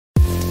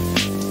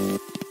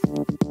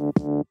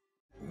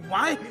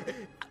Why?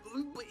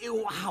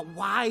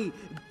 Why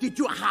did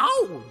you?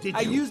 How did you?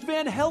 I used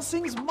Van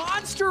Helsing's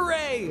Monster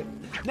Ray.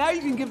 Now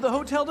you can give the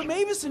hotel to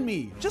Mavis and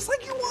me, just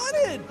like you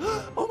wanted.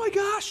 Oh my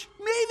gosh,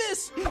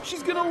 Mavis!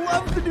 She's gonna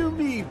love the new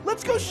me.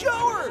 Let's go show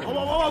her.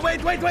 Oh,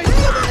 wait! Mavis!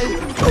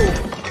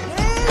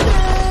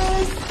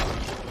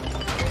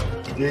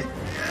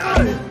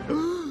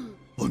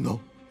 Oh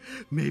no,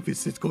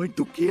 Mavis is going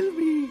to kill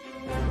me.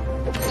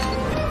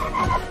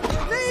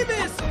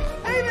 Mavis!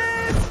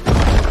 Mavis!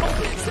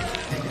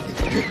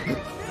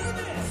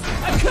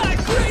 I've got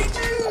great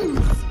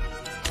news!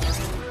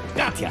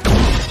 Gotcha.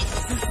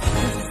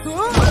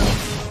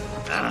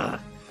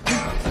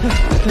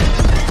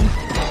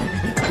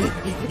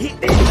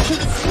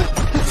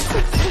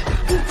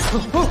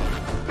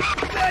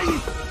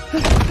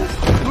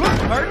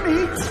 Pardon me?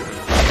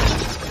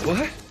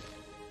 What?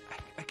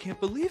 I can't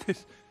believe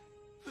it.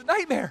 The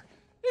nightmare.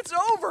 It's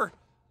over.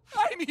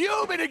 I'm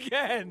human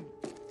again.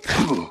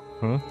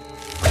 Huh?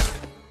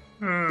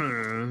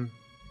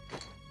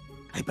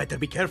 I better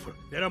be careful.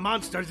 There are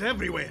monsters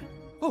everywhere.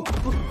 Oh,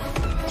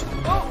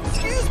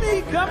 excuse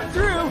me. Coming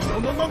through.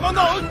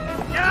 No.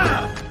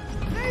 Yeah.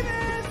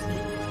 Mavis!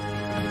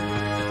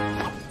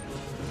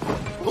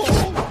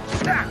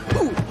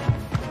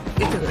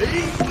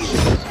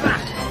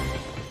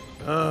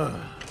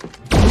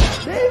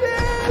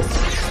 Mavis!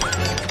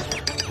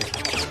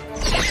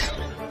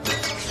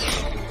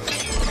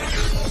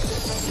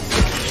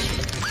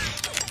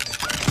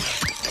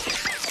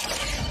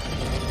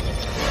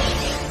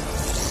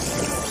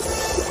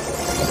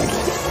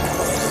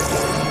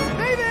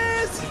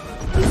 Mavis!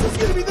 This is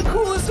gonna be the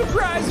coolest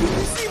surprise when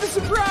you see the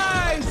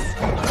surprise!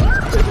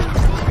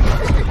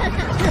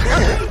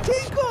 Hey,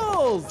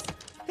 Tinkles!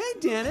 Hey,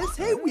 Dennis.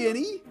 Hey,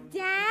 Winnie.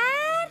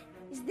 Dad?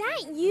 Is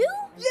that you?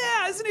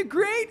 Yeah, isn't it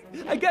great?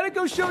 I gotta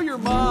go show your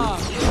mom.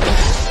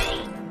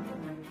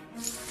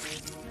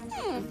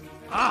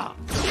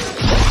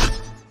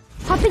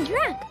 Papa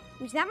Drac,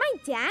 was that my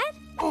dad?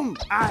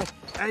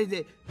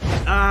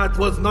 It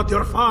was not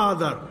your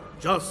father.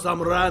 Just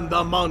some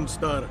random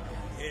monster.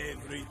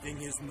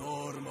 Everything is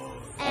normal.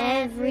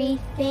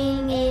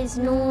 Everything is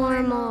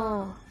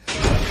normal.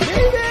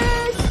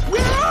 Mavis!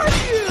 Where are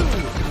you?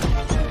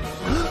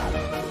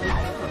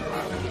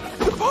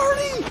 The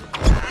party!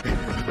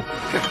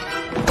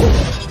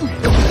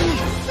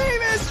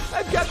 Mavis!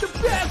 I've got the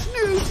best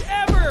news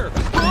ever!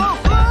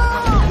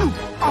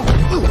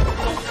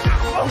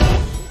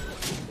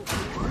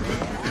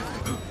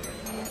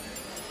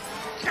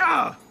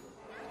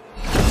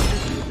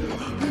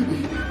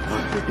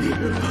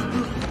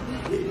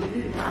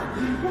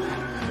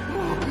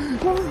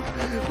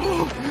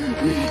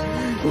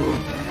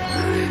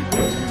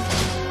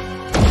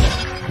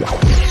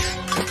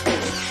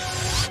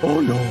 Oh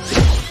no.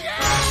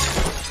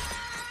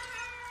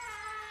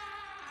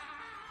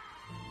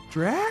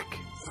 Drac?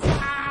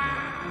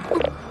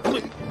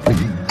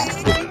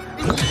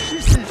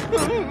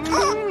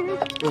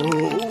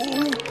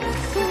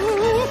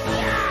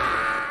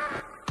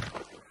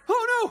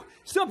 Oh no!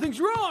 Something's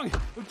wrong!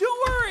 Don't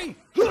worry!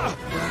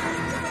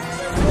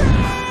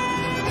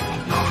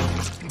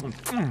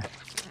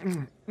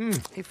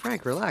 Hey,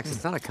 Frank, relax.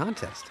 It's not a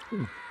contest.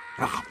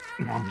 Huh?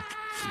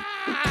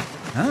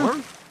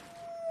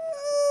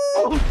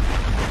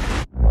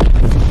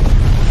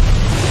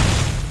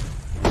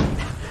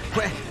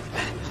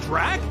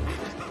 Drac?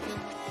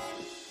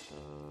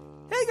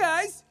 Hey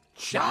guys!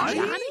 Johnny?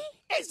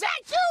 Is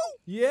that you?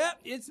 Yep,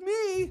 it's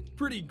me.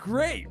 Pretty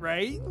great,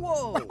 right?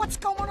 Whoa. What's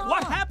going on?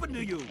 What happened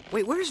to you?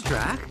 Wait, where's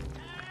Drac?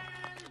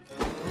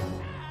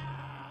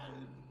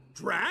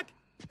 Drac?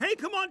 Hey,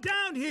 come on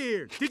down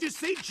here. Did you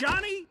see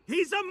Johnny?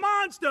 He's a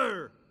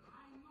monster.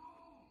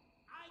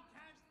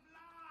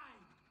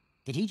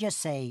 Did he just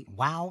say,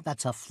 wow,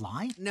 that's a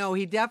fly? No,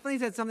 he definitely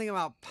said something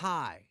about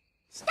pie.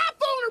 Stop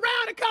fooling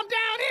around and come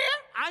down here.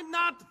 I'm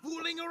not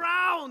fooling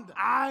around.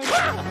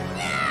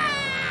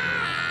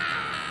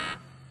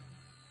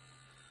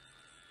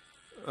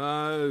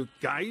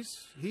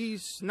 Guys,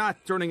 he's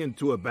not turning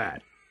into a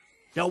bat.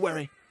 Don't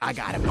worry, I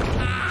got him.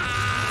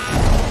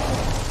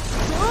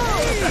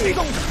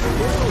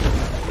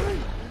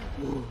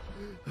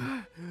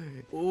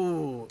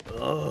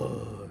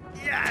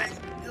 Yeah.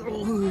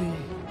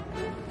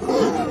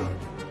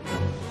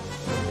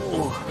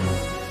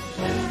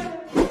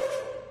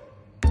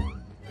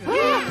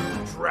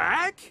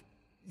 Drac?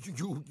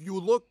 You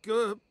look,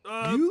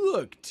 You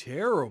look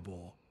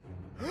terrible.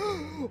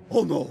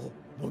 Oh no.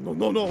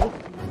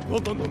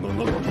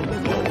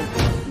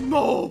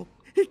 No,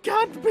 it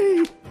can't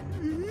be.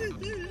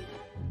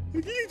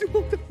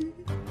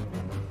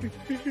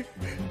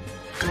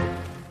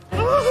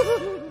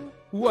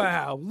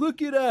 Wow,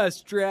 look at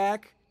us,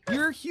 Drac.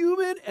 You're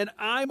human and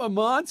I'm a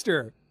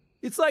monster.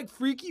 It's like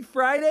Freaky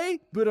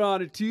Friday, but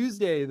on a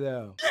Tuesday,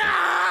 though.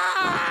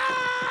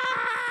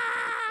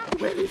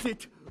 Where is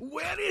it?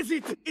 Where is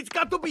it? It's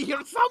got to be here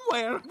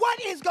somewhere.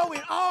 What is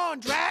going on,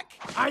 Drac?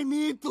 I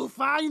need to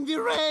find the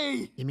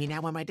ray. You mean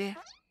that one right there?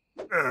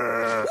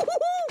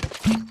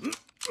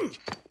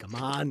 Come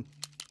on.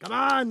 Come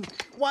on!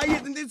 Why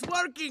isn't this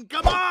working?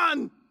 Come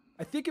on!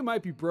 I think it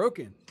might be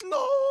broken.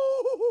 No!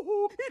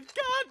 It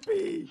can't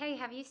be! Hey,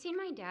 have you seen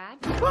my dad?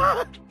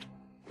 Ah!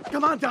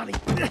 Come on, Donnie!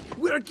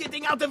 We're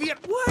getting out of here!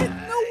 What?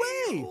 No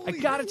way! I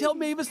gotta tell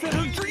Mavis that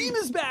her dream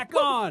is back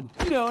on!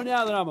 You know,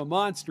 now that I'm a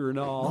monster and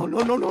all.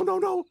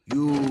 No.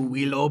 You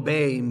will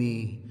obey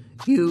me.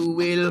 You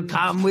will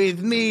come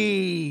with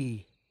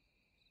me.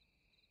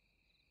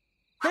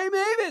 Hey,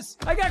 Mavis!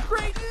 I got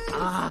great news!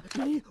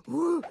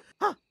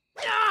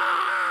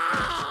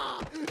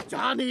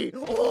 Johnny!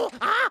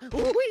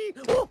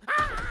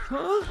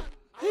 Huh?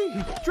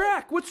 Hey,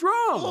 Drac, what's wrong?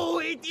 Oh,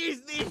 it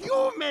is the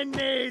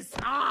humanness!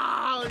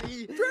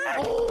 Drac!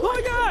 Oh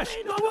my gosh!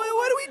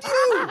 What do we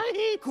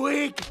do?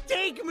 Quick,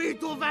 take me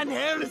to Van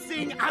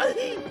Helsing!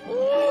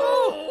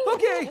 Oh,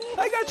 okay,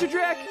 I got you,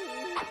 Drac.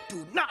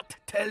 Do not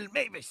tell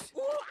Mavis!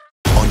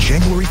 On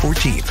January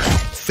 14th,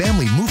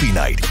 Family Movie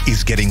Night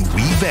is getting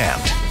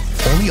revamped.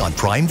 Only on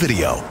Prime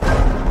Video.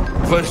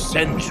 For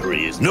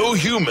centuries, no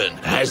human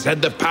has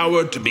had the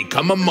power to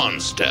become a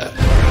monster.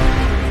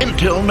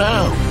 Until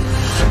now.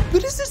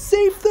 But is this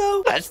safe,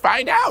 though? Let's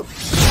find out.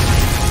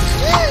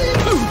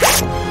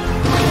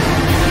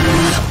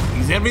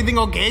 Is everything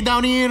okay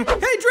down here? Hey,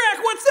 Drac,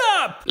 what's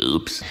up?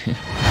 Oops.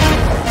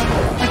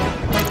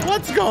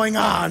 What's going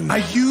on?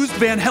 I used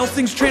Van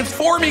Helsing's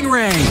Transforming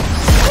Ray.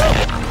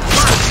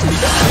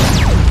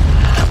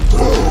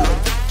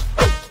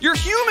 You're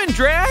human,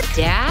 Drac.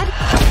 Dad?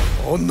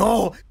 Oh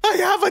no, I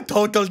have a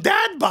total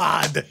dad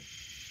bod.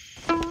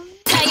 How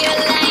you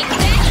like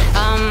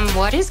that?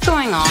 What is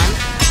going on?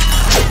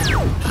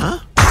 Huh?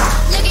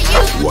 Look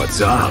at you!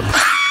 What's up?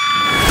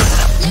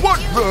 What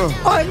the?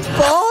 I'm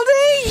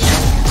balding!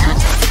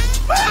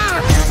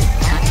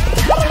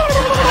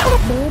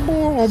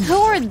 Who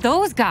are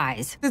those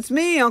guys? It's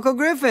me, Uncle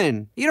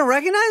Griffin. You don't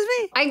recognize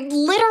me? I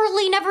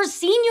literally never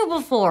seen you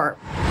before.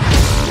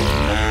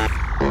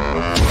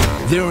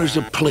 There is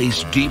a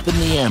place deep in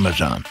the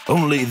Amazon.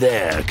 Only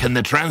there can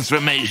the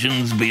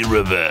transformations be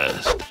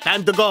reversed.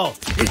 Time to go.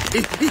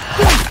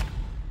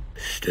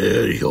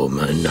 Stay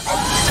human.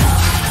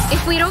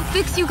 If we don't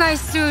fix you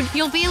guys soon,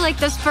 you'll be like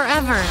this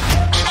forever.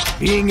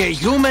 Being a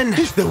human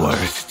is the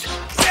worst.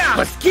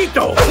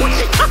 Mosquito!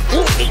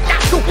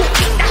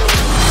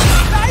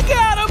 I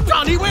got him!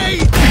 Johnny,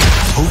 wait!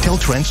 Hotel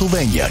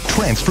Transylvania,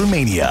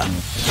 Transformania.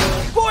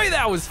 Boy,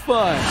 that was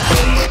fun.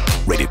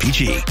 Rated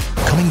PG.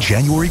 Coming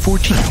January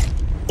 14th.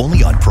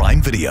 Only on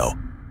Prime Video.